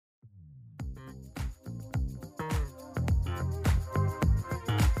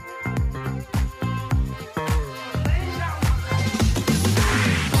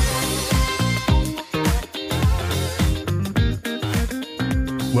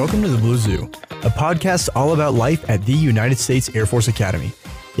welcome to The Blue Zoo, a podcast all about life at the United States Air Force Academy.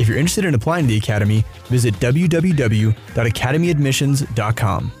 If you're interested in applying to the Academy, visit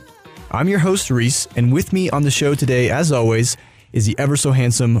www.academyadmissions.com. I'm your host, Reese, and with me on the show today, as always, is the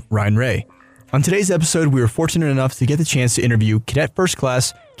ever-so-handsome Ryan Ray. On today's episode, we were fortunate enough to get the chance to interview Cadet First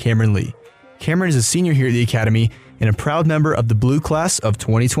Class Cameron Lee. Cameron is a senior here at the Academy and a proud member of the Blue Class of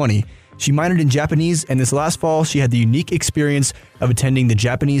 2020. She minored in Japanese, and this last fall, she had the unique experience of attending the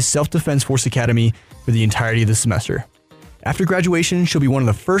Japanese Self-Defense Force Academy for the entirety of the semester. After graduation, she'll be one of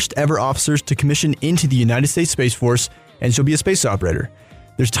the first ever officers to commission into the United States Space Force, and she'll be a space operator.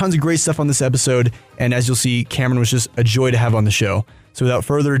 There's tons of great stuff on this episode, and as you'll see, Cameron was just a joy to have on the show. So without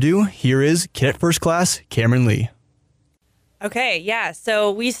further ado, here is Cadet First Class Cameron Lee. Okay, yeah, so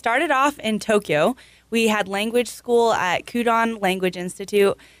we started off in Tokyo. We had language school at Kudon Language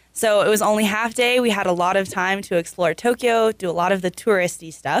Institute. So it was only half day. We had a lot of time to explore Tokyo, do a lot of the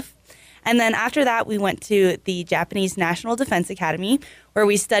touristy stuff. And then after that, we went to the Japanese National Defense Academy, where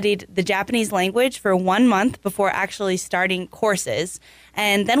we studied the Japanese language for 1 month before actually starting courses.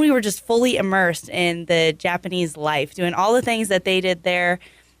 And then we were just fully immersed in the Japanese life, doing all the things that they did there.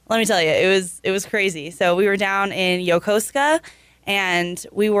 Let me tell you, it was crazy. So we were down in Yokosuka, and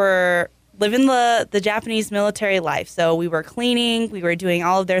we were living the Japanese military life. So we were cleaning, we were doing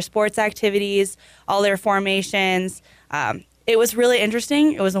all of their sports activities, all their formations. It was really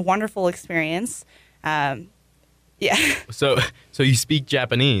interesting. It was a wonderful experience. Yeah. So you speak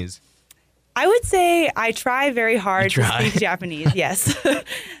Japanese? I would say I try very hard to speak Japanese, yes.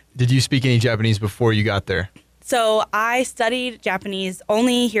 Did you speak any Japanese before you got there? So I studied Japanese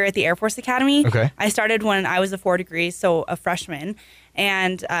only here at the Air Force Academy. Okay. I started when I was a 4 degree, so a freshman.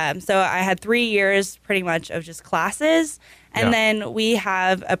 And so I had 3 years pretty much of just classes. And then we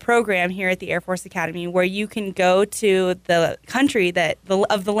have a program here at the Air Force Academy where you can go to the country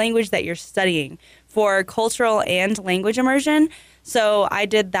of the language that you're studying for cultural and language immersion. So I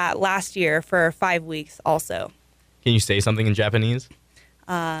did that last year for 5 weeks also. Can you say something in Japanese?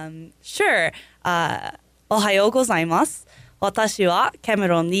 Sure. Ohayou gozaimasu. Watashi wa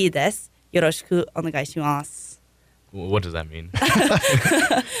Cameron Lee desu. Yoroshiku onegai shimasu. What does that mean?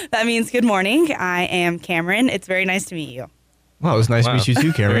 That means good morning. I am Cameron. It's very nice to meet you. Wow, it was nice to meet you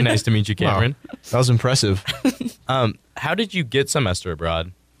too, Cameron. Very nice to meet you, Cameron. Wow, that was impressive. How did you get semester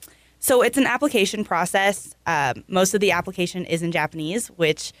abroad? So it's an application process. Most of the application is in Japanese,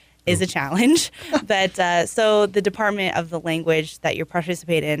 which is a challenge. But so the Department of the Language that you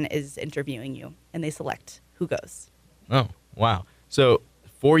participate in is interviewing you, and they select who goes. Oh, wow. So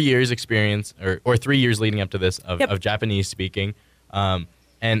 4 years experience, or 3 years leading up to this of Japanese speaking. And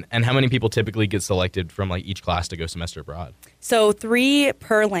how many people typically get selected from like each class to go semester abroad? So 3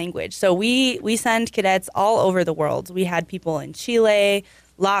 per language. So we send cadets all over the world. We had people in Chile,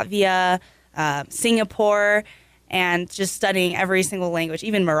 Latvia, Singapore, and just studying every single language.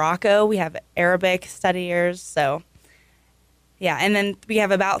 Even Morocco, we have Arabic studiers. So yeah, and then we have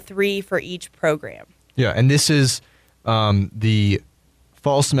about 3 for each program. Yeah, and this is the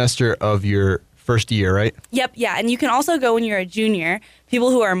fall semester of your first year, right? Yep, yeah. And you can also go when you're a junior.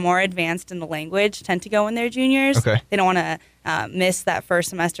 People who are more advanced in the language tend to go when they're juniors. Okay. They don't want to miss that first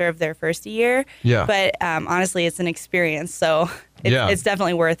semester of their first year. Yeah. But honestly, it's an experience. So it's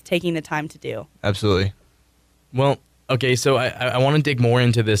definitely worth taking the time to do. Absolutely. Well, okay, so I want to dig more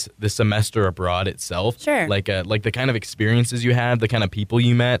into this semester abroad itself. Sure. Like the kind of experiences you had, the kind of people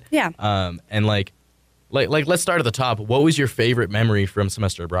you met. Yeah. And like let's start at the top. What was your favorite memory from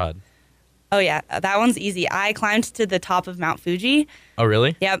semester abroad? Oh, yeah. That one's easy. I climbed to the top of Mount Fuji. Oh,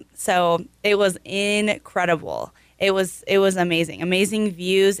 really? Yep. So it was incredible. It was amazing. Amazing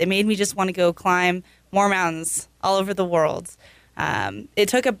views. It made me just want to go climb more mountains all over the world. It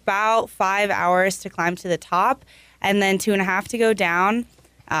took about 5 hours to climb to the top and then 2.5 to go down.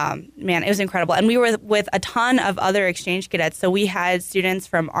 Man, it was incredible. And we were with a ton of other exchange cadets. So we had students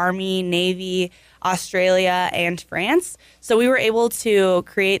from Army, Navy, Australia, and France. So we were able to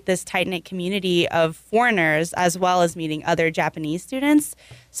create this tight-knit community of foreigners as well as meeting other Japanese students.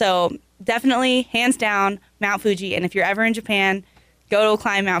 So definitely, hands down, Mount Fuji. And if you're ever in Japan, go to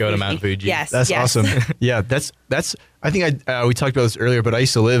climb Mount Fuji. Go to Mount Fuji. Yes. That's awesome. Yeah, that's. I think we talked about this earlier, but I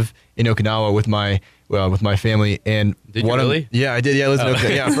used to live in Okinawa with my family, and did you really? Yeah, I did. Yeah, I lived in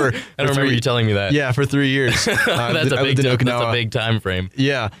Okinawa. Yeah, I don't remember you telling me that. Yeah, for 3 years. That's a big time frame.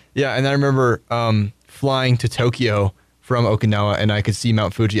 Yeah, and I remember flying to Tokyo from Okinawa, and I could see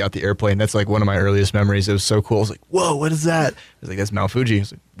Mount Fuji out the airplane. That's like one of my earliest memories. It was so cool. I was like, "Whoa, what is that?" I was like, "That's Mount Fuji." I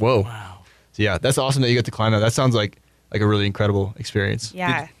was like, "Whoa!" Wow. So yeah, that's awesome that you get to climb that. That sounds like like a really incredible experience.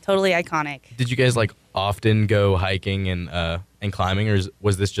 Yeah, totally iconic. Did you guys like often go hiking and climbing, or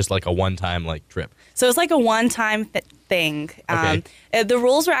was this just like a one-time like trip? So it's like a one-time thing. Okay. The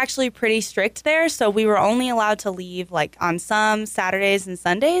rules were actually pretty strict there, so we were only allowed to leave like on some Saturdays and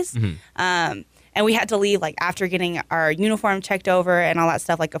Sundays. And we had to leave like after getting our uniform checked over and all that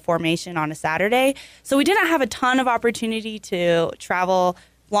stuff, like a formation on a Saturday. So we didn't have a ton of opportunity to travel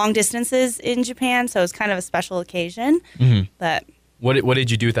long distances in Japan. So it was kind of a special occasion. But What did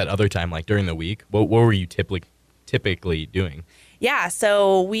you do with that other time, like during the week? What were you typically doing? yeah,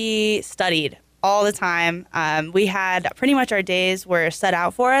 so we studied all the time. We had pretty much our days were set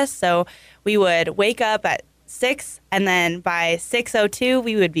out for us. So we would wake up at 6, and then by 6:02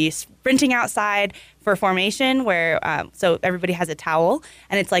 we would be sprinting outside for formation, where so everybody has a towel,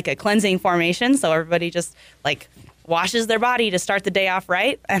 and it's like a cleansing formation, so everybody just like washes their body to start the day off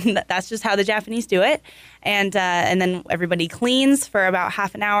right, and that's just how the Japanese do it. And then everybody cleans for about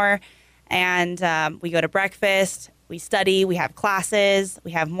half an hour, and we go to breakfast, we study, we have classes,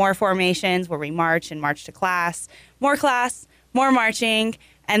 we have more formations where we march to class, more marching.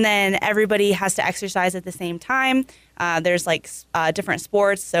 And then everybody has to exercise at the same time. There's like different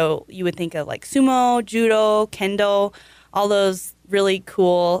sports. So you would think of like sumo, judo, kendo, all those really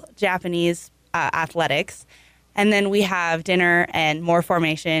cool Japanese athletics. And then we have dinner and more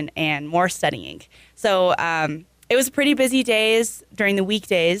formation and more studying. So it was pretty busy days during the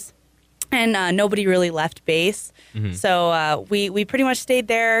weekdays. And nobody really left base. So we pretty much stayed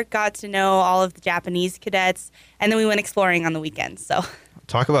there, got to know all of the Japanese cadets, and then we went exploring on the weekends. So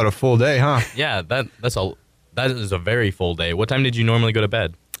Talk about a full day, huh? Yeah, that is a very full day. What time did you normally go to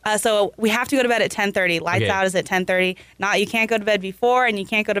bed? So we have to go to bed at 10:30. Lights out is at 10:30. You can't go to bed before, and you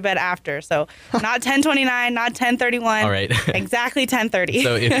can't go to bed after. So not 10:29, not 10:31. All right. Exactly 10:30.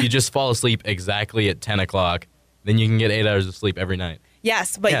 So if you just fall asleep exactly at 10 o'clock, then you can get 8 hours of sleep every night.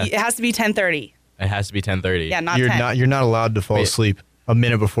 Yes, but Yeah. it has to be 10:30. It has to be 10:30. Yeah, not 10. You're not allowed to fall Wait. asleep a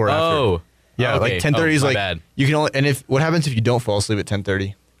minute before or after. Oh. Yeah, okay. like 10:30 is my like bad. you can only, and if what happens if you don't fall asleep at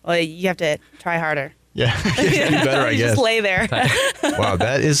 10:30? Well, you have to try harder. Yeah, you have to do better, I You guess. just lay there. Wow,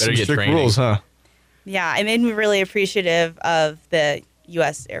 that is Better some get strict training. rules, huh? Yeah, it made me really appreciative of the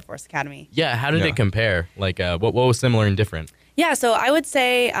U.S. Air Force Academy. Yeah, how did Yeah. it compare? Like, what was similar and different? Yeah, so I would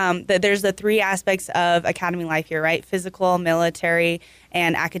say that there's the 3 aspects of academy life here, right? Physical, military,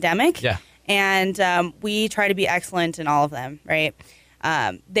 and academic. Yeah. And we try to be excellent in all of them, right?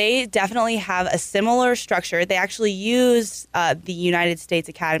 They definitely have a similar structure. They actually use the United States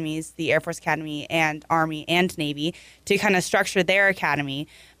academies, the Air Force Academy and Army and Navy, to kind of structure their academy.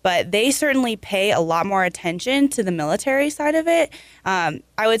 But they certainly pay a lot more attention to the military side of it. I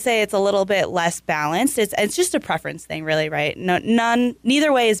would say it's a little bit less balanced. It's just a preference thing, really, right?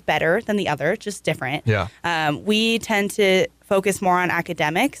 Neither way is better than the other, just different. Yeah. We tend to focus more on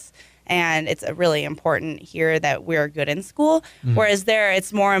academics, and it's really important here that we're good in school. Whereas there,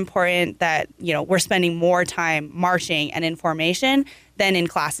 it's more important that we're spending more time marching and in formation than in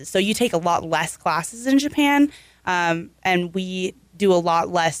classes. So you take a lot less classes in Japan, and we do a lot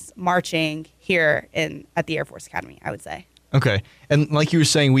less marching here at the Air Force Academy, I would say. Okay. And like you were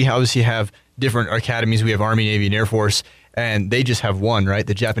saying, we obviously have different academies. We have Army, Navy, and Air Force, and they just have one, right?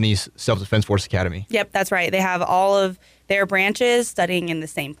 The Japanese Self-Defense Force Academy. Yep, that's right. They have all of their branches studying in the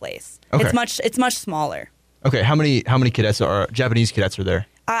same place. Okay. It's much smaller. Okay. How many Japanese cadets are there?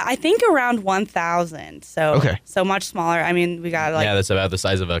 I think around 1,000. So Okay. so much smaller. I mean, we got Yeah, that's about the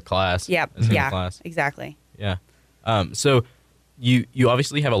size of a class. Yep. A single Yeah. class. Exactly. Yeah. So you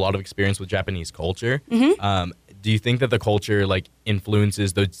obviously have a lot of experience with Japanese culture. Do you think that the culture like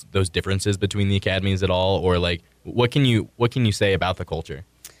influences those differences between the academies at all, or like what can you say about the culture?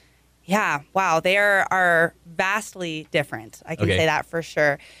 Yeah, wow, they are vastly different. I can Okay. say that for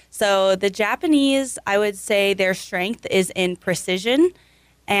sure. So the Japanese, I would say their strength is in precision,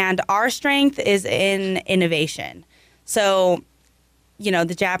 and our strength is in innovation. So,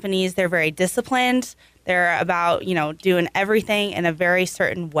 the Japanese, they're very disciplined. They're about, doing everything in a very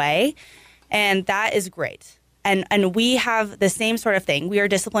certain way, and that is great. And we have the same sort of thing. We are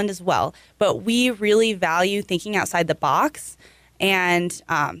disciplined as well, but we really value thinking outside the box and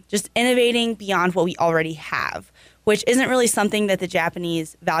just innovating beyond what we already have, which isn't really something that the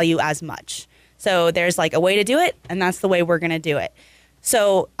Japanese value as much. So there's like a way to do it, and that's the way we're going to do it.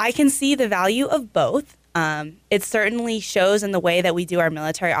 So I can see the value of both. It certainly shows in the way that we do our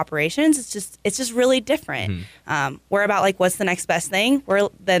military operations. It's just really different. We're about like, what's the next best thing?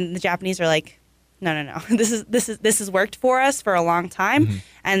 Then the Japanese are like, no. This has worked for us for a long time,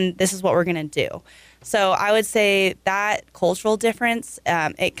 and this is what we're gonna do. So I would say that cultural difference,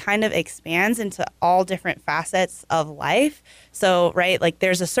 it kind of expands into all different facets of life. So, right, like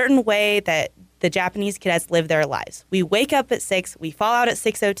there's a certain way that the Japanese cadets live their lives. We wake up at 6, we fall out at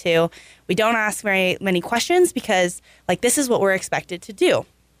 6:02. We don't ask very many questions because, like, this is what we're expected to do.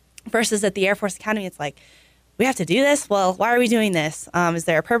 Versus at the Air Force Academy, it's like, we have to do this? Well, why are we doing this? Is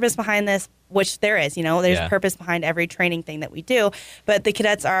there a purpose behind this? Which there is, there's a purpose behind every training thing that we do. But the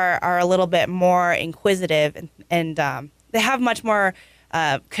cadets are a little bit more inquisitive and they have much more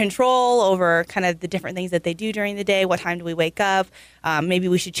control over kind of the different things that they do during the day. What time do we wake up? Maybe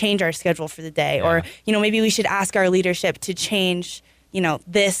we should change our schedule for the day. Or, maybe we should ask our leadership to change,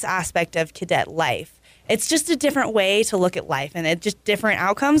 this aspect of cadet life. It's just a different way to look at life, and it's just different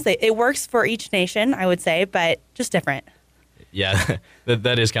outcomes. It works for each nation, I would say, but just different. Yeah,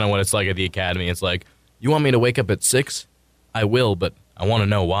 that is kind of what it's like at the academy. It's like, you want me to wake up at 6? I will, but I want to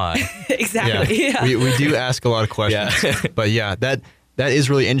know why. Exactly. Yeah. We do ask a lot of questions. Yeah. But yeah, that is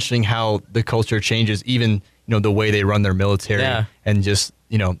really interesting how the culture changes, even the way they run their military and just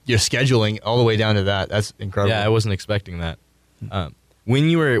your scheduling all the way down to that. That's incredible. Yeah, I wasn't expecting that. When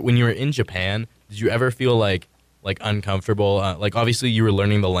you were in Japan, did you ever feel like uncomfortable? Like obviously you were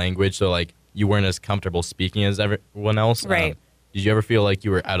learning the language, so like you weren't as comfortable speaking as everyone else. Right. Did you ever feel like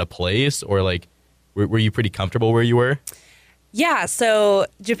you were out of place, or like were you pretty comfortable where you were? Yeah, so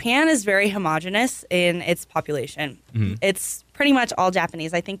Japan is very homogenous in its population. Mm-hmm. It's pretty much all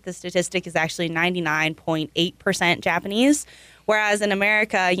Japanese. I think the statistic is actually 99.8% Japanese, whereas in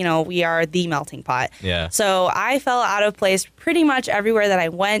America, we are the melting pot. Yeah. So I felt out of place pretty much everywhere that I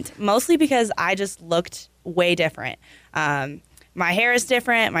went, mostly because I just looked way different. My hair is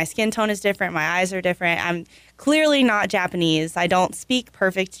different, my skin tone is different, my eyes are different. I'm clearly not Japanese. I don't speak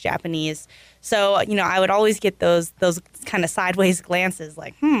perfect Japanese. So, I would always get those kind of sideways glances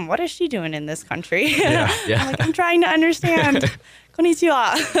like, what is she doing in this country? Yeah. I'm like, I'm trying to understand.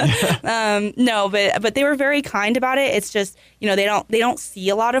 Konnichiwa. No, but they were very kind about it. It's just, they don't see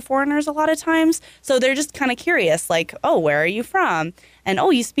a lot of foreigners a lot of times. So they're just kind of curious, like, oh, where are you from? And,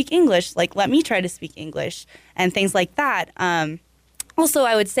 oh, you speak English. Like, let me try to speak English and things like that. Also,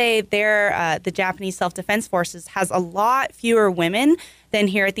 I would say the Japanese Self-Defense Forces has a lot fewer women than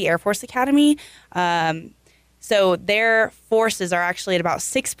here at the Air Force Academy. So their forces are actually at about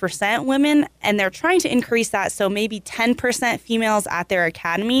 6% women, and they're trying to increase that, so maybe 10% females at their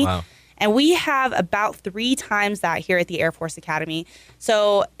academy. Wow. And we have about 3 times that here at the Air Force Academy.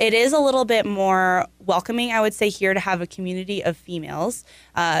 So it is a little bit more welcoming, I would say, here to have a community of females.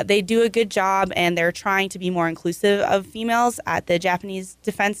 They do a good job, and they're trying to be more inclusive of females at the Japanese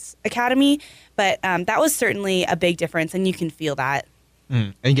Defense Academy. But that was certainly a big difference, and you can feel that.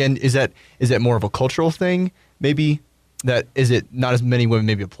 And again, is that more of a cultural thing? Maybe that is it. Not as many women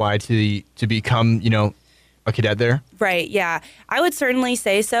maybe apply to become a cadet there. Right. Yeah, I would certainly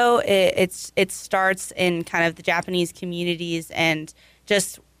say so. It starts in kind of the Japanese communities and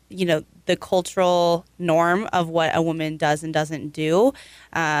just the cultural norm of what a woman does and doesn't do.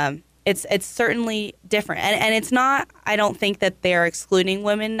 It's certainly different, and it's not. I don't think that they're excluding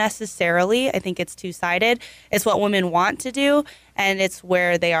women necessarily. I think it's two-sided. It's what women want to do, and it's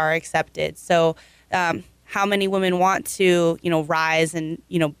where they are accepted. So, how many women want to, rise and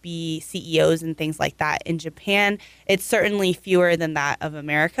be CEOs and things like that in Japan? It's certainly fewer than that of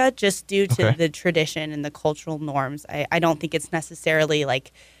America, just due to the tradition and the cultural norms. I don't think it's necessarily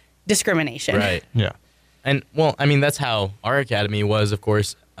like discrimination. Right. Yeah. And well, I mean, that's how our academy was, of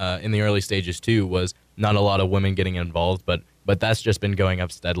course. In the early stages too, was not a lot of women getting involved, but that's just been going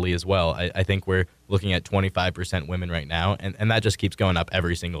up steadily as well. I think we're looking at 25% women right now, and that just keeps going up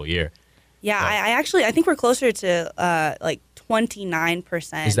every single year. Yeah, so. I think we're closer to like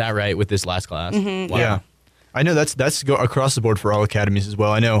 29%. Is that right with this last class? Mm-hmm. Wow. Yeah, I know that's across the board for all academies as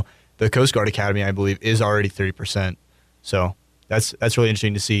well. I know the Coast Guard Academy, I believe, is already 30%. So that's really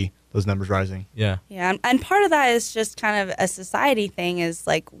interesting to see those numbers rising. Yeah. Yeah, and part of that is just kind of a society thing is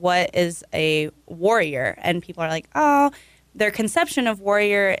like, what is a warrior? And people are like, oh, their conception of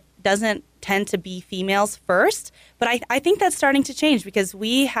warrior doesn't tend to be females first. But I think that's starting to change because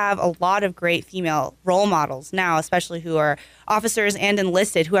we have a lot of great female role models now, especially who are officers and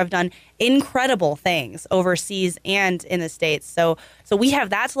enlisted who have done incredible things overseas and in the States. So we have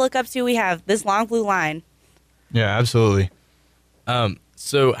that to look up to. We have this long blue line. Yeah, absolutely.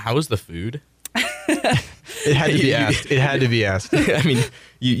 So how was the food? It had to be asked. It had to be asked. I mean,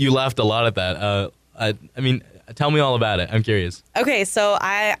 you laughed a lot at that. I mean, tell me all about it. I'm curious. Okay, so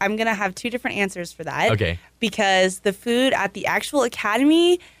I'm going to have 2 different answers for that. Okay. Because the food at the actual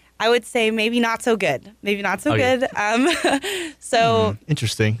academy, I would say maybe not so good. Maybe not so Okay. good. So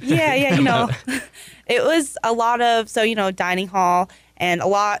Interesting. yeah, it was a lot of, so, dining hall and a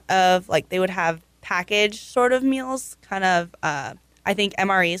lot of, like, they would have packaged sort of meals, kind of, I think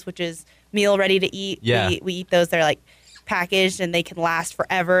MREs, which is meal ready to eat. Yeah. We eat those. They're, like, packaged and they can last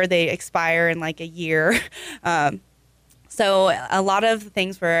forever. They expire in, like, a year. So a lot of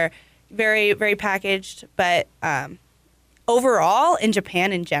things were very, very packaged, but overall, in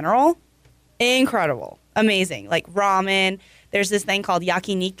Japan in general, incredible, amazing. Like ramen, there's this thing called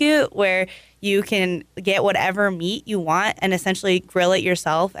yakiniku where you can get whatever meat you want and essentially grill it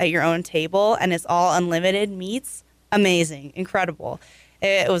yourself at your own table, and it's all unlimited meats. Amazing, incredible.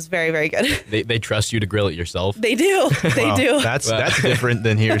 It was very, very good. They trust you to grill it yourself. They do. They Wow, do. That's different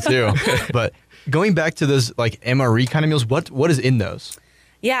than here too. But going back to those like MRE kind of meals, what is in those?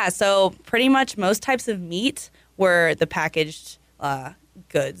 Yeah, so pretty much most types of meat were the packaged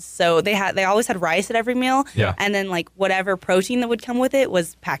goods. So they always had rice at every meal. Yeah. And then like whatever protein that would come with it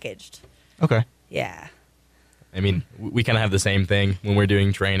was packaged. Okay. Yeah. I mean, we kind of have the same thing when we're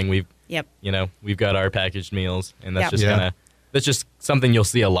doing training. Yep. We've got our packaged meals, and that's Yep. just Yeah. that's just something you'll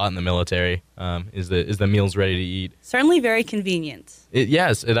see a lot in the military. Is the meals ready to eat? Certainly very convenient.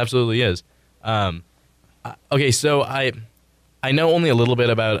 Yes, it absolutely is. Okay, so I know only a little bit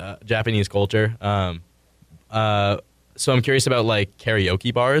about Japanese culture. So I'm curious about like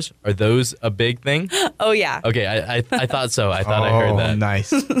karaoke bars. Are those a big thing? Oh, yeah. Okay, I thought so. I thought I heard that.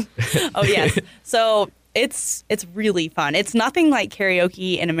 Nice. Oh, yes. So it's really fun. It's nothing like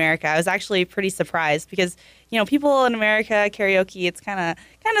karaoke in America. I was actually pretty surprised because, people in America, karaoke, it's kind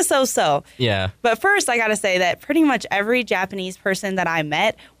of so-so. Yeah. But first, I got to say that pretty much every Japanese person that I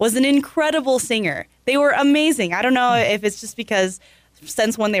met was an incredible singer. They were amazing. I don't know if it's just because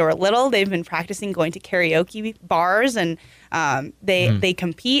since when they were little, they've been practicing going to karaoke bars, and they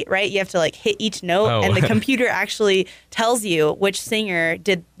compete, right? You have to like hit each note, Oh. and the computer actually tells you which singer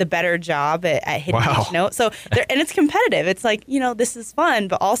did the better job at hitting Wow. each note. So, and it's competitive. It's like, this is fun,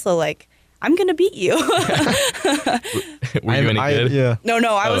 but also like, I'm gonna beat you. Were you any good? Yeah. No,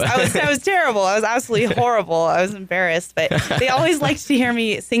 I was terrible. I was absolutely horrible. I was embarrassed. But they always liked to hear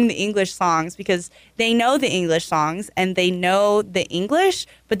me sing the English songs because they know the English songs and they know the English,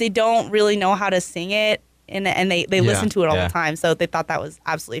 but they don't really know how to sing it. And they listen to it all yeah. the time. So they thought that was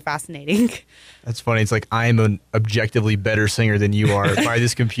absolutely fascinating. That's funny. It's like I'm an objectively better singer than you are by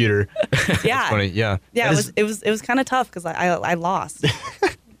this computer. Yeah. That's funny. Yeah. Yeah, That it was kind of tough because I lost.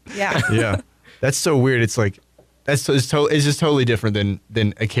 Yeah. Yeah. That's so weird. It's like it's just totally different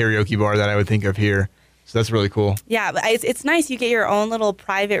than a karaoke bar that I would think of here. So that's really cool. Yeah, but it's nice. You get your own little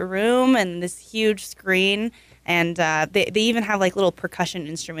private room and this huge screen. And they even have like little percussion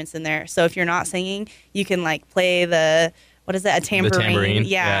instruments in there. So if you're not singing, you can like play a tambourine. The tambourine,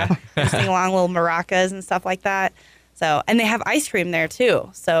 Yeah. You sing along little maracas and stuff like that. So, and they have ice cream there too.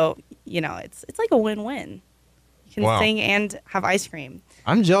 So, it's like a win-win. You can Wow. sing and have ice cream.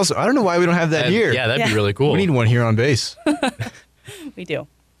 I'm jealous. I don't know why we don't have that here. Yeah, that'd be Yeah. really cool. We need one here on base. We do.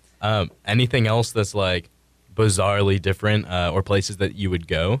 Anything else that's like bizarrely different or places that you would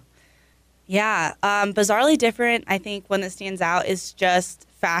go? Yeah, bizarrely different. I think one that stands out is just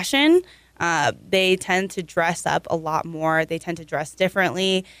fashion. They tend to dress up a lot more. They tend to dress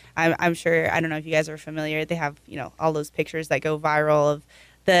differently. I'm sure, I don't know if you guys are familiar. They have, all those pictures that go viral of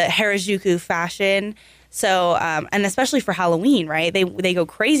the Harajuku fashion. So, and especially for Halloween, right? They go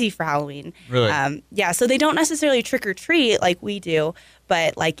crazy for Halloween. Really? Yeah, so they don't necessarily trick or treat like we do,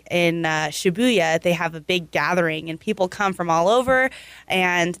 but like in Shibuya, they have a big gathering and people come from all over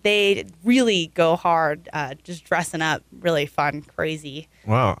and they really go hard, just dressing up, really fun, crazy.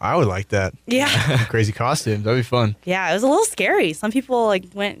 Wow. I would like that. Yeah. Crazy costumes. That'd be fun. Yeah, it was a little scary. Some people like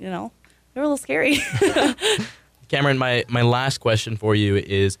went, they were a little scary. Cameron, my last question for you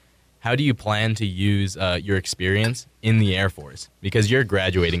is, how do you plan to use your experience in the Air Force? Because you're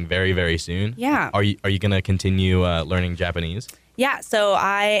graduating very, very soon. Yeah. Are you going to continue learning Japanese? Yeah, so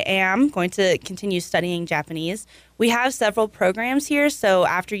I am going to continue studying Japanese. We have several programs here, so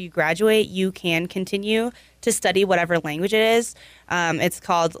after you graduate, you can continue to study whatever language it is. It's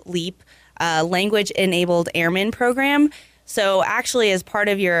called LEAP, Language Enabled Airman Program. So actually, as part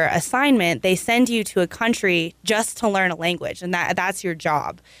of your assignment, they send you to a country just to learn a language, and that's your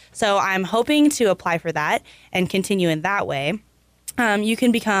job. So I'm hoping to apply for that and continue in that way. You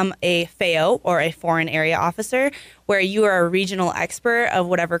can become a FAO, or a Foreign Area Officer, where you are a regional expert of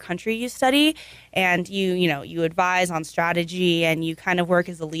whatever country you study, and you advise on strategy, and you kind of work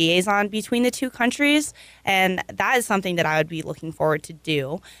as a liaison between the two countries. And that is something that I would be looking forward to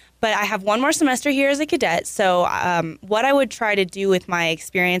do. But I have one more semester here as a cadet. So what I would try to do with my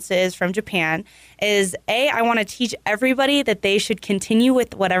experiences from Japan is, I want to teach everybody that they should continue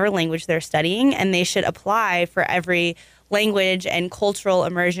with whatever language they're studying, and they should apply for every language and cultural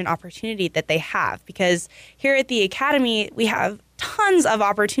immersion opportunity that they have. Because here at the Academy, we have tons of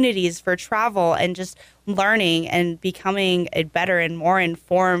opportunities for travel and just learning and becoming a better and more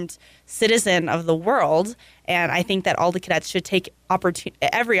informed citizen of the world. And I think that all the cadets should take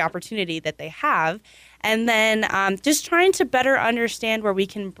every opportunity that they have. And then just trying to better understand where we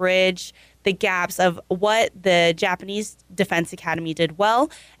can bridge the gaps of what the Japanese Defense Academy did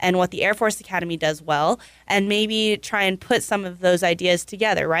well and what the Air Force Academy does well, and maybe try and put some of those ideas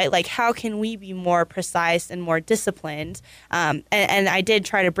together, right? Like, how can we be more precise and more disciplined? And I did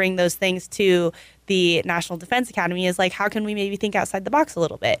try to bring those things to the National Defense Academy, is like, how can we maybe think outside the box a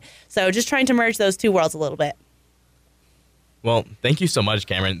little bit? So just trying to merge those two worlds a little bit. Well, thank you so much,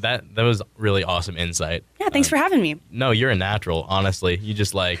 Cameron. That was really awesome insight. Yeah, thanks for having me. No, you're a natural, honestly. You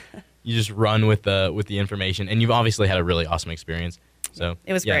just run with the information, and you've obviously had a really awesome experience. So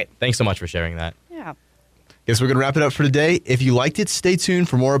it was great. Thanks so much for sharing that. Yeah. Guess we're going to wrap it up for today. If you liked it, stay tuned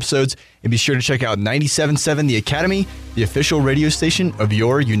for more episodes, and be sure to check out 97.7 The Academy, the official radio station of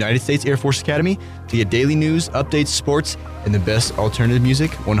your United States Air Force Academy, to get daily news, updates, sports, and the best alternative music,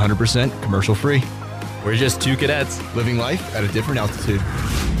 100% commercial free. We're just two cadets living life at a different altitude.